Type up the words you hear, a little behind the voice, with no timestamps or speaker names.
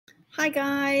Hi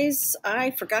guys,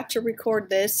 I forgot to record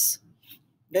this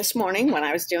morning when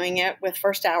I was doing it with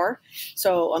First Hour.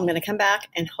 So I'm going to come back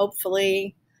and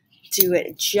hopefully do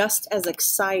it just as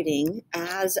exciting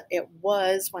as it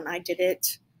was when I did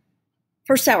it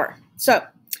First Hour. So,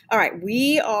 all right,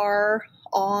 we are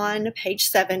on page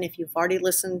 7. If you've already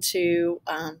listened to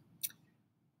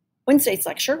Wednesday's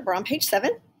lecture, we're on page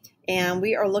 7. And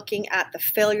we are looking at the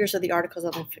failures of the Articles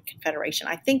of Confederation.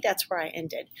 I think that's where I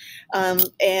ended.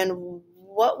 And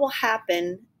what will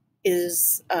happen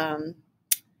is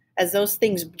as those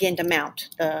things begin to mount,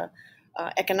 the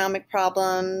economic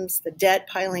problems, the debt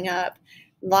piling up,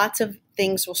 lots of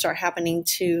things will start happening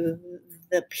to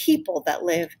the people that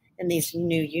live in these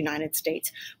new United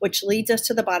States, which leads us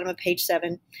to the bottom of page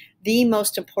 7, the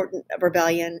most important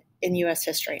rebellion in U.S.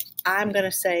 history. I'm going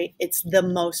to say it's the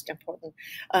most important.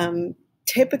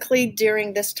 Typically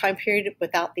during this time period,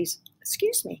 without these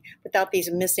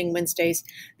missing Wednesdays,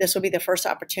 this will be the first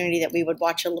opportunity that we would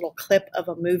watch a little clip of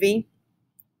a movie.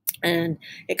 And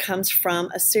it comes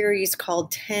from a series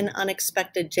called 10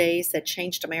 Unexpected Days That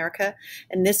Changed America.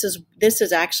 And this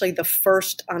is actually the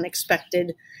first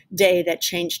unexpected day that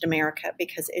changed America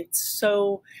because it's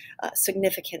so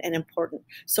significant and important.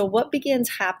 So what begins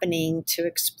happening to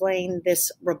explain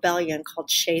this rebellion called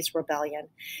Shays Rebellion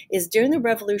is during the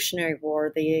Revolutionary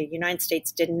War, the United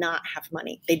States did not have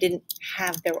money. They didn't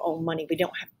have their own money. We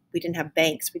didn't have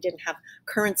banks. We didn't have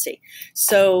currency.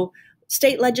 So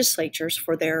state legislatures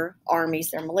for their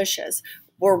armies, their militias,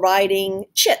 were writing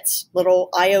chits, little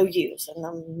IOUs. In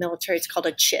the military, it's called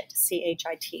a chit,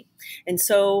 C-H-I-T. And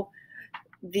so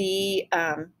the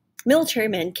military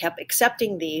men kept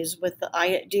accepting these with the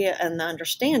idea and the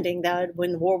understanding that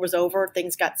when the war was over,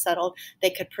 things got settled,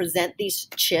 they could present these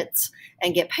chits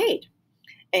and get paid.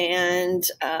 And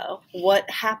what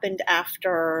happened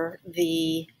after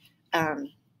the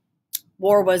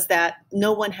war was that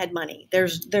no one had money.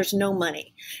 There's no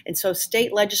money. And so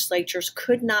state legislatures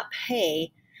could not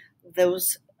pay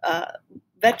those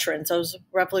veterans, those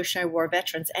Revolutionary War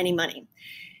veterans, any money.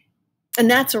 And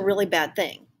that's a really bad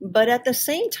thing. But at the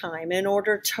same time, in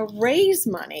order to raise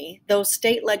money, those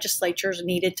state legislatures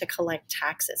needed to collect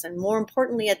taxes. And more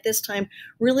importantly, at this time,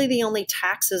 really the only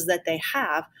taxes that they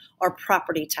have are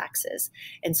property taxes.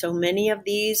 And so many of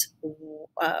these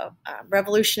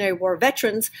Revolutionary War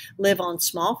veterans live on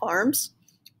small farms,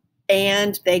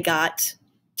 and they got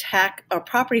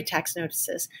property tax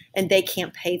notices, and they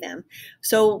can't pay them.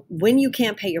 So when you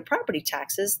can't pay your property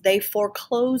taxes, they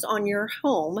foreclose on your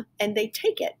home and they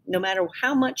take it, no matter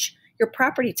how much your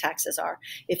property taxes are.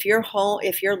 If your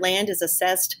land is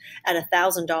assessed at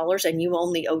 $1,000 and you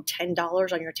only owe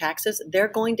 $10 on your taxes, they're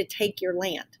going to take your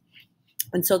land.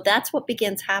 And so that's what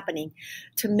begins happening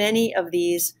to many of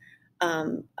these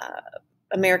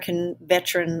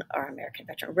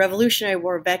Revolutionary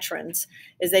War veterans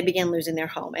as they began losing their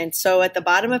home. And so at the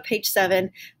bottom of page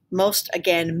 7,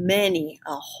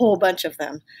 a whole bunch of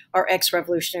them are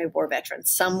ex-Revolutionary War veterans.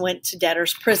 Some went to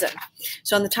debtor's prison.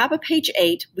 So on the top of page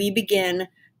 8, we begin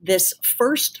this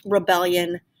first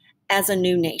rebellion as a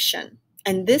new nation.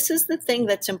 And this is the thing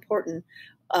that's important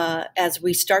as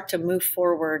we start to move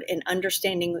forward in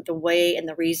understanding the way and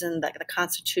the reason that the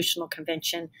Constitutional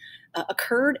Convention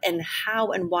occurred and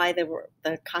how and why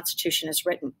the Constitution is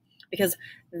written. Because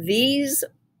this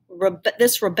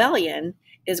rebellion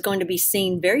is going to be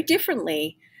seen very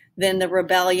differently than the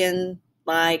rebellion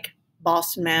like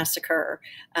Boston Massacre,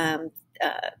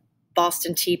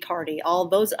 Boston Tea Party, all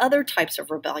those other types of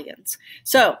rebellions.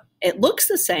 So it looks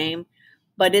the same,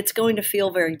 but it's going to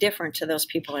feel very different to those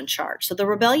people in charge. So the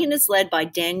rebellion is led by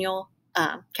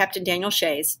Captain Daniel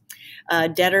Shays.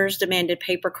 Debtors demanded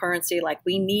paper currency, like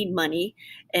we need money.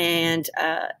 And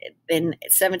in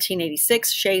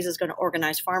 1786, Shays is going to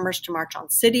organize farmers to march on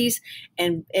cities.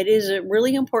 And it is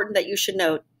really important that you should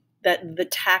note that the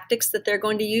tactics that they're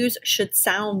going to use should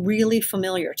sound really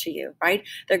familiar to you, right?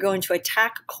 They're going to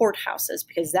attack courthouses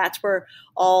because that's where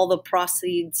all the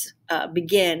processes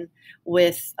begin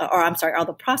with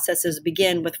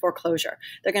foreclosure.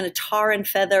 They're going to tar and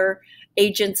feather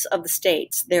agents of the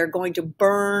states. They're going to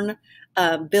burn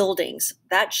buildings.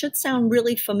 That should sound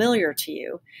really familiar to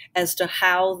you as to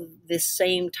how the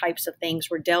same types of things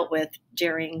were dealt with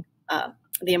during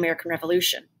the American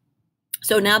Revolution.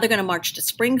 So now they're going to march to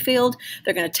Springfield.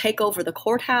 They're going to take over the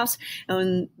courthouse.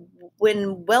 And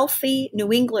when wealthy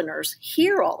New Englanders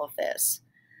hear all of this,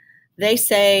 they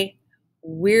say,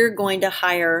 we're going to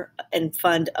hire and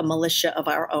fund a militia of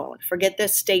our own. Forget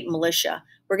this state militia.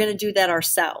 We're going to do that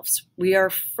ourselves. We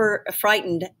are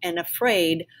frightened and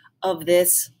afraid of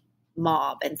this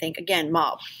mob. And think again,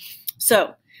 mob.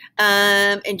 So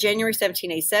In January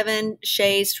 1787,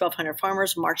 Shays, 1,200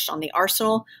 farmers marched on the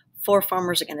arsenal. 4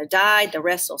 farmers are going to die. The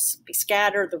rest will be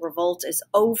scattered. The revolt is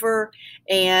over.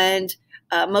 And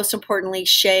most importantly,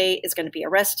 Shay is going to be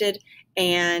arrested,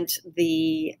 and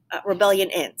the rebellion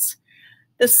ends.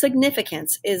 The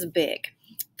significance is big.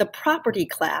 The property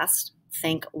class,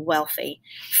 think wealthy,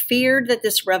 feared that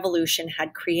this revolution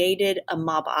had created a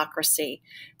mobocracy.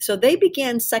 So they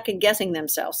began second-guessing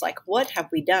themselves, like, what have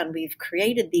we done? We've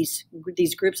created these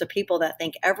groups of people that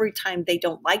think every time they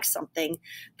don't like something,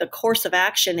 the course of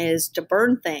action is to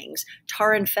burn things,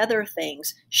 tar and feather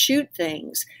things, shoot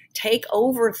things, take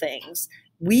over things.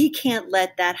 We can't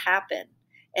let that happen,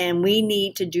 and we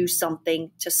need to do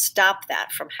something to stop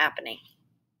that from happening.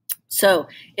 So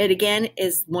it, again,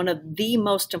 is one of the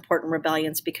most important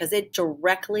rebellions because it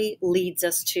directly leads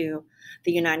us to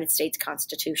the United States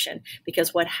Constitution.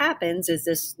 Because what happens is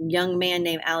this young man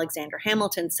named Alexander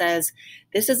Hamilton says,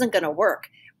 this isn't going to work.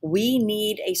 We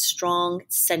need a strong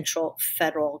central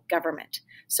federal government.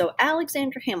 So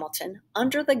Alexander Hamilton,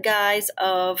 under the guise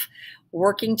of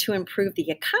working to improve the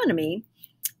economy,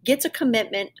 gets a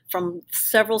commitment from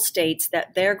several states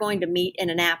that they're going to meet in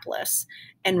Annapolis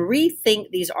and rethink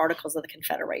these Articles of the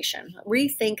Confederation,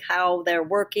 rethink how they're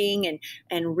working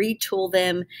and retool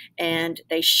them. And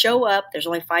they show up. There's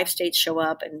only 5 states show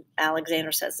up, and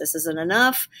Alexander says, this isn't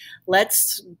enough.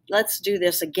 Let's do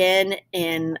this again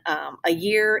in a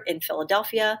year in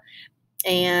Philadelphia,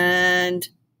 and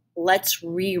let's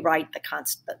rewrite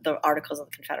the Articles of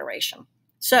the Confederation.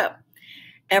 So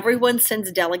everyone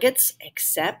sends delegates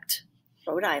except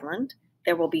Rhode Island.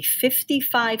 There will be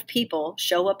 55 people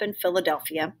show up in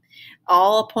Philadelphia,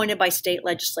 all appointed by state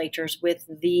legislatures with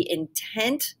the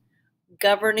intent,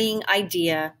 governing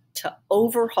idea to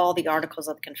overhaul the Articles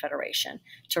of the Confederation,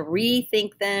 to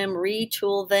rethink them,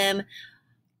 retool them.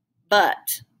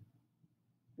 But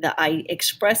the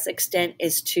express extent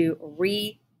is to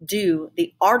redo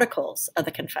the Articles of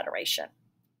the Confederation.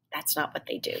 That's not what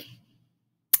they do.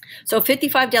 So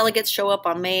 55 delegates show up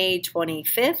on May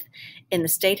 25th in the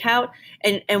State House,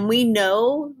 and we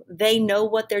know they know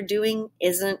what they're doing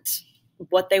isn't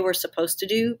what they were supposed to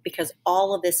do because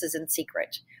all of this is in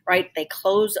secret, right? They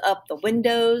close up the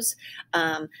windows.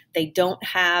 They don't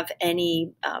have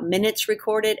any minutes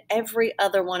recorded. Every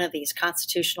other one of these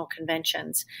constitutional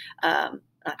conventions,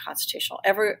 not constitutional,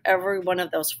 every one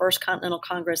of those First Continental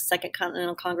Congress, Second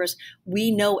Continental Congress, we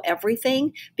know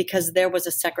everything because there was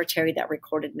a secretary that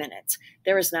recorded minutes.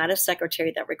 There is not a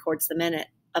secretary that records the minute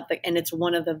and it's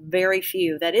one of the very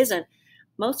few that isn't,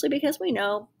 mostly because we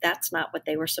know that's not what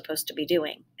they were supposed to be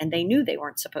doing, and they knew they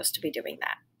weren't supposed to be doing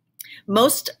that.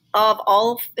 Most of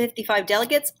all 55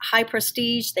 delegates, high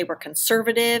prestige. They were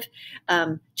conservative.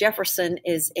 Jefferson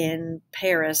is in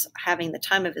Paris having the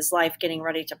time of his life, getting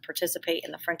ready to participate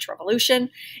in the French Revolution,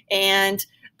 and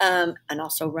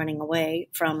also running away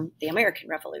from the American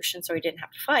Revolution, so he didn't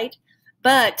have to fight.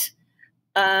 But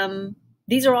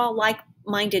these are all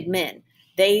like-minded men.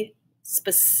 They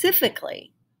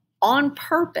specifically, on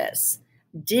purpose,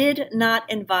 did not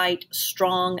invite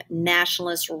strong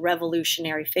nationalist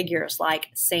revolutionary figures like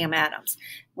Sam Adams.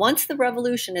 Once the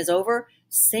revolution is over,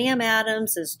 Sam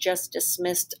Adams is just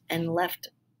dismissed and left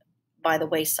by the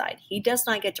wayside. He does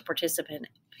not get to participate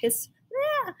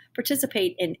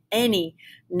in any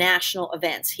national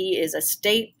events. He is a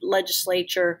state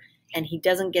legislature, and he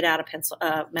doesn't get out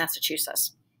of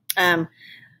Massachusetts.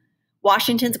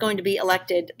 Washington's going to be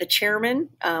elected the chairman,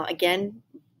 again,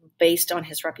 based on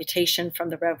his reputation from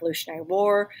the Revolutionary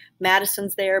War.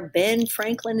 Madison's there. Ben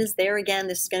Franklin is there again.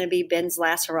 This is going to be Ben's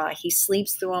last hurrah. He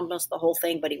sleeps through almost the whole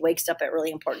thing, but he wakes up at really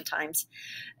important times.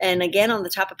 And again, on the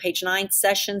top of page 9,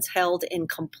 sessions held in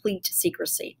complete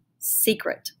secrecy.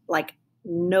 Secret, like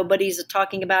nobody's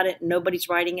talking about it, nobody's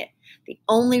writing it. The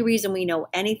only reason we know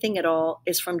anything at all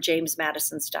is from James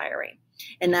Madison's diary.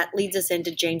 And that leads us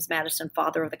into James Madison,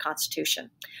 father of the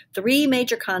Constitution. 3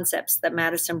 major concepts that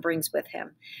Madison brings with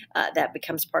him that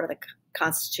becomes part of the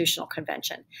Constitutional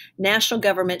Convention. National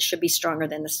government should be stronger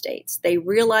than the states. They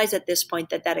realize at this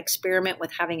point that experiment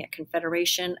with having a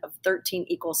confederation of 13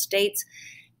 equal states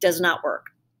does not work.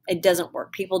 It doesn't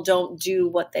work. People don't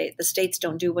do the states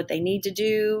don't do what they need to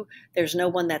do. There's no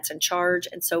one that's in charge.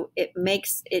 And so it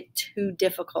makes it too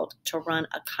difficult to run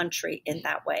a country in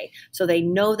that way. So they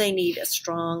know they need a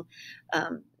strong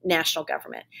national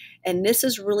government. And this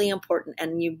is really important.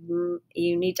 And you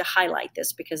need to highlight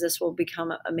this because this will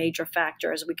become a major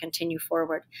factor as we continue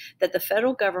forward, that the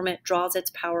federal government draws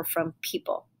its power from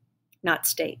people, not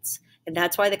states. And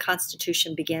that's why the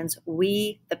Constitution begins,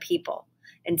 we the people.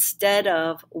 instead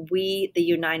of we, the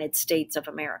United States of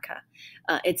America.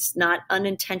 It's not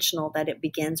unintentional that it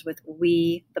begins with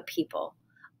we, the people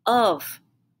of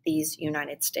these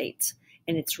United States.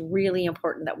 And it's really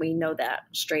important that we know that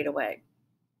straight away.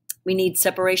 We need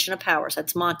separation of powers.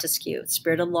 That's Montesquieu,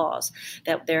 spirit of laws,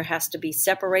 that there has to be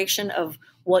separation of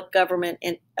what government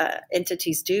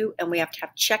entities do, and we have to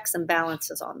have checks and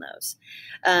balances on those.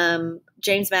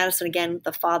 James Madison, again,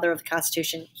 the father of the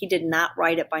Constitution, he did not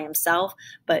write it by himself,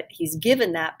 but he's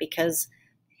given that because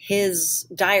his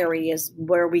diary is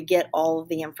where we get all of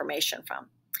the information from.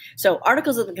 So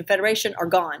Articles of the Confederation are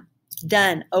gone.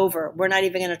 Done, over. We're not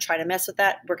even going to try to mess with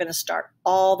that. We're going to start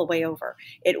all the way over.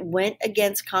 It went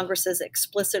against Congress's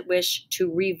explicit wish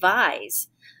to revise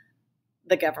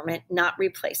the government, not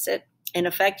replace it. In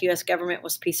effect, U.S. government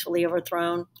was peacefully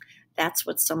overthrown. That's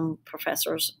what some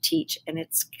professors teach, and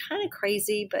it's kind of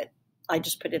crazy, but I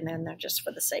just put it in there just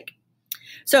for the sake.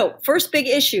 So first big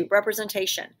issue,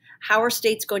 representation. How are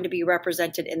states going to be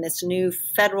represented in this new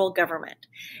federal government?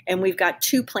 And we've got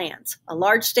two plans, a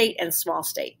large state and a small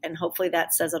state. And hopefully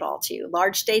that says it all to you.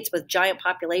 Large states with giant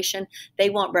population, they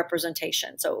want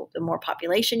representation. So the more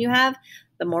population you have,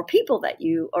 the more people that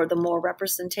you, or the more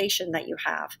representation that you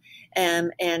have.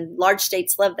 And large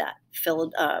states love that.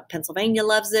 Pennsylvania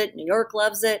loves it. New York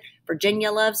loves it.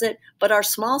 Virginia loves it. But our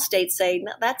small states say,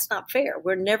 no, that's not fair.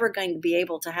 We're never going to be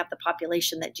able to have the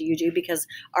population that you do because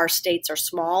our states are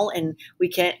small and we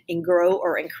can't grow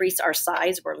or increase our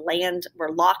size. We're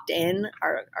locked in.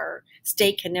 Our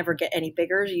state can never get any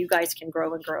bigger. You guys can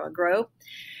grow and grow and grow.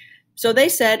 So they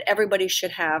said everybody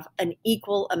should have an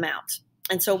equal amount.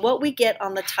 And so what we get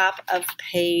on the top of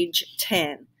page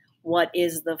 10, what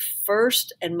is the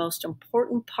first and most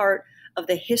important part of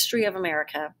the history of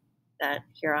America, that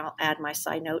here I'll add my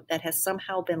side note, that has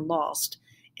somehow been lost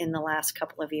in the last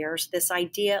couple of years, this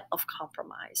idea of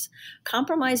compromise.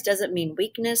 Compromise doesn't mean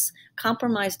weakness.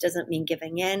 Compromise doesn't mean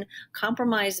giving in.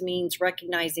 Compromise means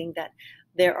recognizing that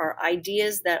there are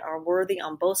ideas that are worthy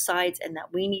on both sides and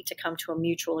that we need to come to a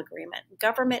mutual agreement.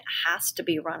 Government has to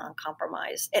be run on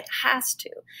compromise. It has to.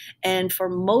 And for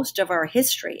most of our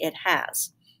history, it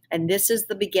has. And this is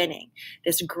the beginning,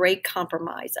 this great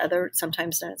compromise,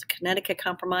 sometimes known as a Connecticut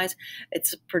Compromise.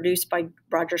 It's produced by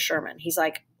Roger Sherman. He's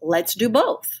like, let's do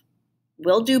both.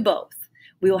 We'll do both.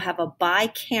 We will have a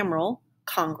bicameral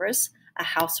Congress, a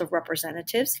House of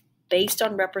Representatives, based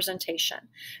on representation.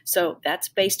 So that's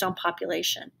based on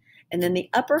population. And then the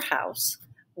upper house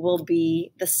will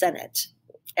be the Senate.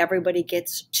 Everybody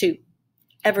gets two.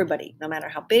 Everybody, no matter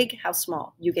how big, how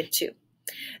small, you get two.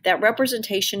 That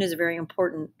representation is very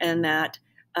important, and that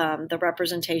the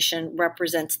representation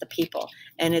represents the people.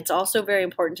 And it's also very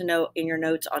important to note in your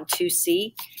notes on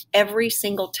 2C, every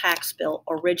single tax bill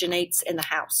originates in the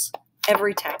House.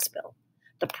 Every tax bill.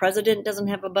 The president doesn't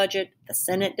have a budget. The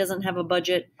Senate doesn't have a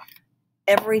budget.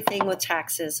 Everything with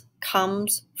taxes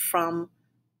comes from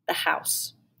the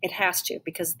House. It has to,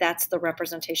 because that's the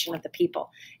representation of the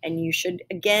people. And you should,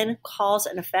 again, cause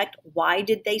and effect. Why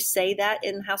did they say that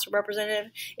in the House of Representatives?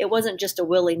 It wasn't just a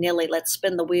willy-nilly, let's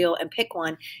spin the wheel and pick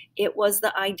one. It was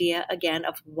the idea, again,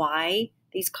 of why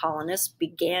these colonists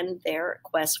began their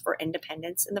quest for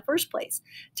independence in the first place.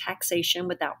 Taxation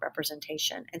without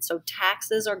representation. And so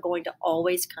taxes are going to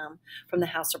always come from the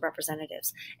House of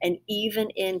Representatives. And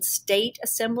even in state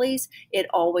assemblies, it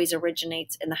always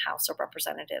originates in the House of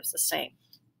Representatives, the same.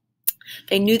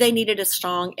 They knew they needed a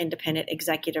strong, independent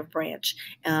executive branch,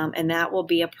 and that will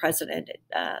be a president. It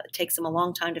takes them a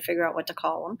long time to figure out what to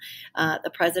call them.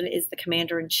 The president is the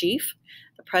commander-in-chief.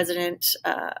 The president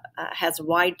has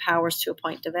wide powers to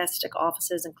appoint domestic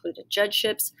offices, including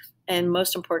judgeships, and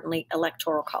most importantly,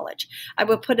 electoral college. I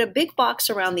would put a big box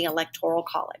around the electoral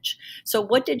college. So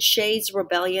what did Shays'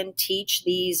 Rebellion teach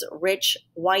these rich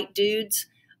white dudes?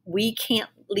 We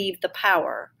can't leave the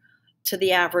power to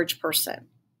the average person.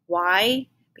 Why?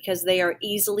 Because they are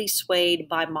easily swayed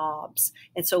by mobs.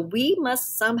 And so we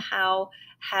must somehow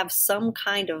have some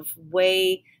kind of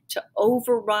way to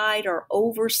override or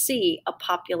oversee a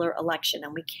popular election.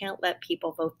 And we can't let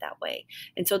people vote that way.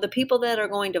 And so the people that are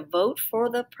going to vote for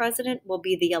the president will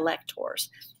be the electors.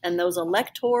 And those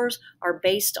electors are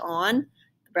based on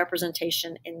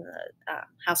representation in the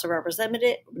House of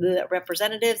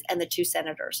Representatives and the two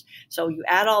senators. So you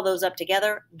add all those up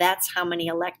together, that's how many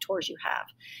electors you have.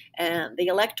 And the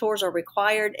electors are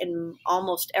required in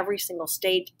almost every single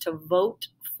state to vote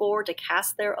for, to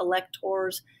cast their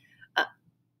electors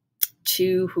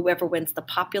to whoever wins the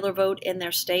popular vote in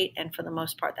their state. And for the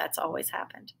most part, that's always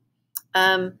happened.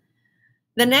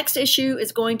 The next issue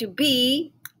is going to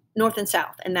be North and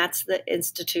South, and that's the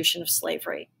institution of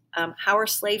slavery. How are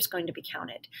slaves going to be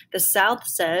counted? The South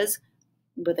says,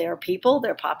 but they are people,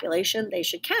 their population, they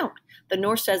should count. The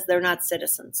North says they're not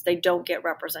citizens. They don't get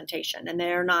representation, and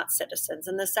they're not citizens.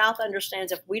 And the South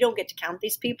understands if we don't get to count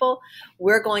these people,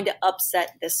 we're going to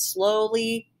upset this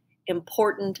slowly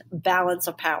important balance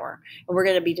of power. And we're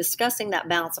going to be discussing that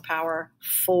balance of power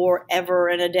forever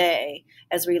and a day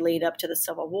as we lead up to the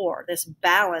Civil War. This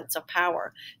balance of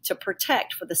power to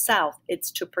protect, for the South,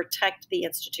 it's to protect the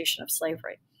institution of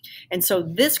slavery. And so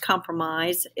this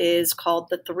compromise is called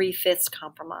the 3/5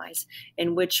 compromise,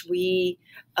 in which we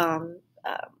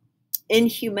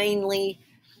inhumanely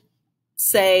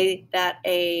say that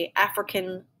an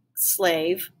African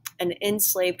slave, an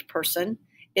enslaved person,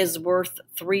 is worth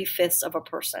 3/5 of a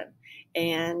person.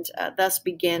 And thus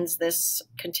begins this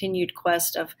continued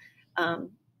quest of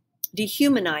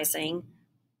dehumanizing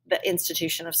the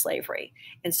institution of slavery.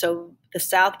 And so the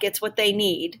South gets what they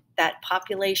need, that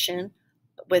population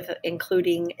with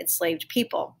including enslaved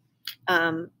people,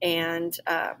 and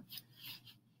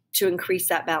to increase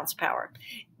that balance of power.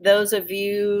 Those of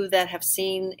you that have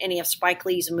seen any of Spike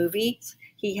Lee's movies,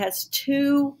 he has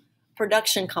two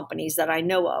production companies that I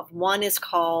know of. One is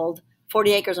called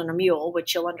 40 Acres and a Mule,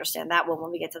 which you'll understand that one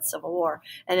when we get to the Civil War.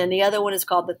 And then the other one is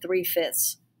called the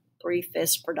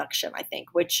 3/5 production, I think,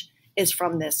 which is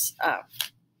from this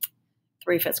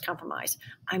 3/5 compromise.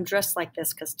 I'm dressed like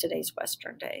this because today's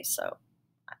Western Day, so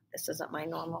this isn't my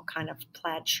normal kind of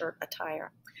plaid shirt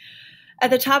attire. At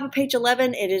the top of page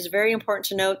 11, it is very important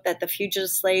to note that the fugitive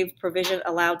slave provision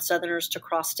allowed Southerners to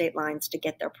cross state lines to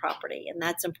get their property, and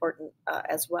that's important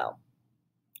as well.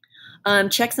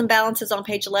 Checks and balances on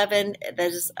page 11.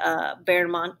 That is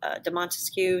Baron de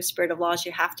Montesquieu, Spirit of Laws.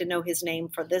 You have to know his name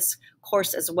for this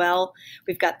course as well.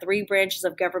 We've got three branches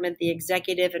of government: the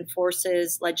executive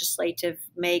enforces, legislative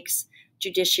makes,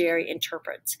 judiciary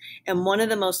interprets. And one of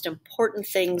the most important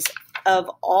things of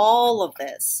all of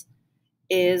this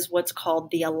is what's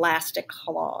called the elastic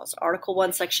clause. Article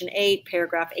 1, Section 8,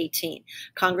 paragraph 18.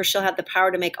 Congress shall have the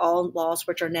power to make all laws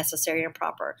which are necessary and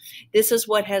proper. This is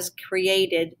what has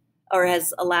created or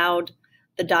has allowed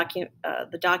the document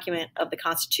of the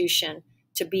Constitution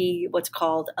to be what's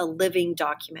called a living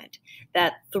document,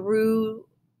 that through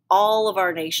all of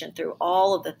our nation, through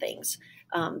all of the things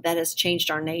that has changed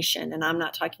our nation, and I'm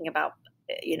not talking about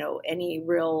any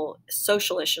real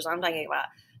social issues. I'm talking about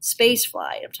space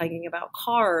flight. I'm talking about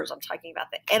cars. I'm talking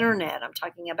about the internet. I'm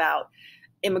talking about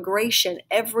immigration,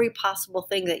 every possible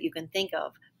thing that you can think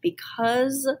of,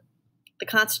 because the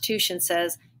Constitution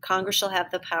says Congress shall have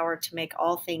the power to make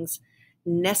all things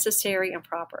necessary and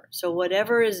proper. So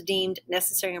whatever is deemed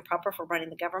necessary and proper for running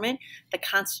the government, the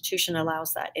Constitution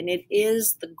allows that. And it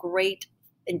is the great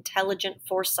intelligent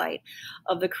foresight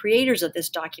of the creators of this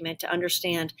document to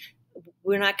understand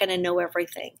we're not going to know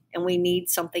everything, and we need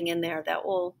something in there that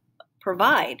will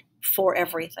provide for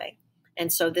everything.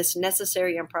 And so this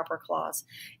necessary and proper clause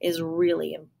is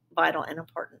really vital and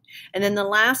important. And then the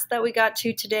last that we got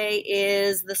to today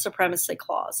is the supremacy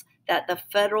clause, that the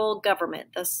federal government,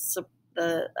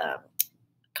 the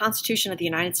Constitution of the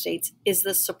United States, is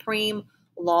the supreme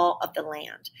law of the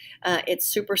land. It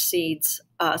supersedes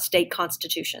state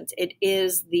constitutions. It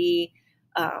is the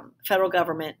federal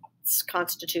government's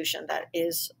constitution that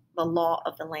is the law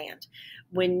of the land.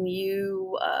 When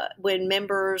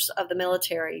members of the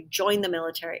military join the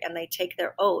military and they take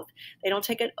their oath, they don't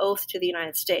take an oath to the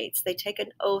United States. They take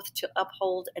an oath to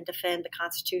uphold and defend the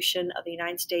Constitution of the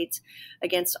United States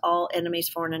against all enemies,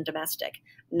 foreign and domestic.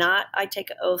 Not I take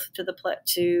an oath to the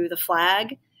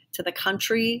flag, to the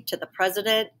country, to the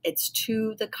president. It's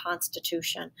to the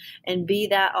Constitution. And be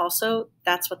that also,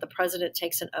 that's what the president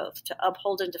takes an oath, to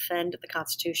uphold and defend the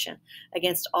Constitution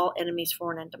against all enemies,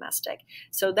 foreign and domestic.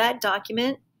 So that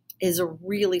document is a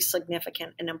really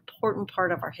significant and important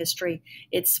part of our history.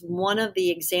 It's one of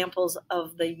the examples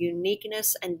of the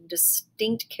uniqueness and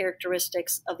distinct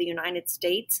characteristics of the United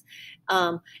States,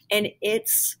 and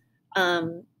its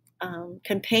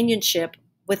companionship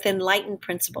with enlightened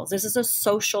principles. This is a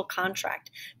social contract.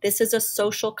 This is a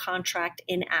social contract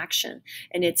in action.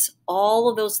 And it's all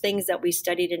of those things that we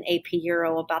studied in AP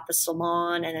Euro about the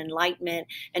salon and enlightenment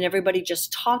and everybody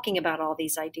just talking about all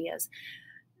these ideas.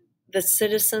 The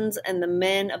citizens and the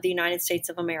men of the United States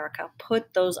of America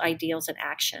put those ideals in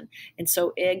action. And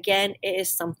so, again, it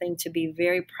is something to be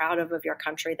very proud of your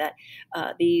country, that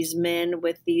these men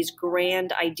with these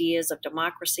grand ideas of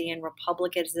democracy and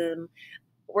republicanism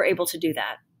were able to do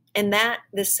that. And that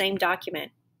this same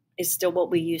document is still what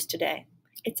we use today.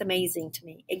 It's amazing to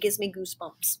me. It gives me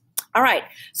goosebumps. All right.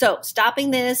 So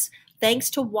stopping this, thanks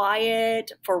to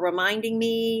Wyatt for reminding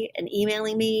me and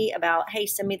emailing me about, hey,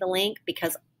 send me the link,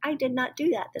 because I did not do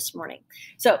that this morning.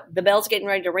 So the bell's getting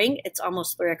ready to ring. It's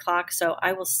almost 3 o'clock. So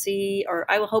I will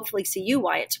hopefully see you,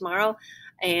 Wyatt, tomorrow.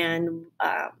 And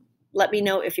let me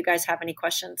know if you guys have any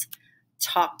questions.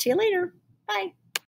 Talk to you later. Bye.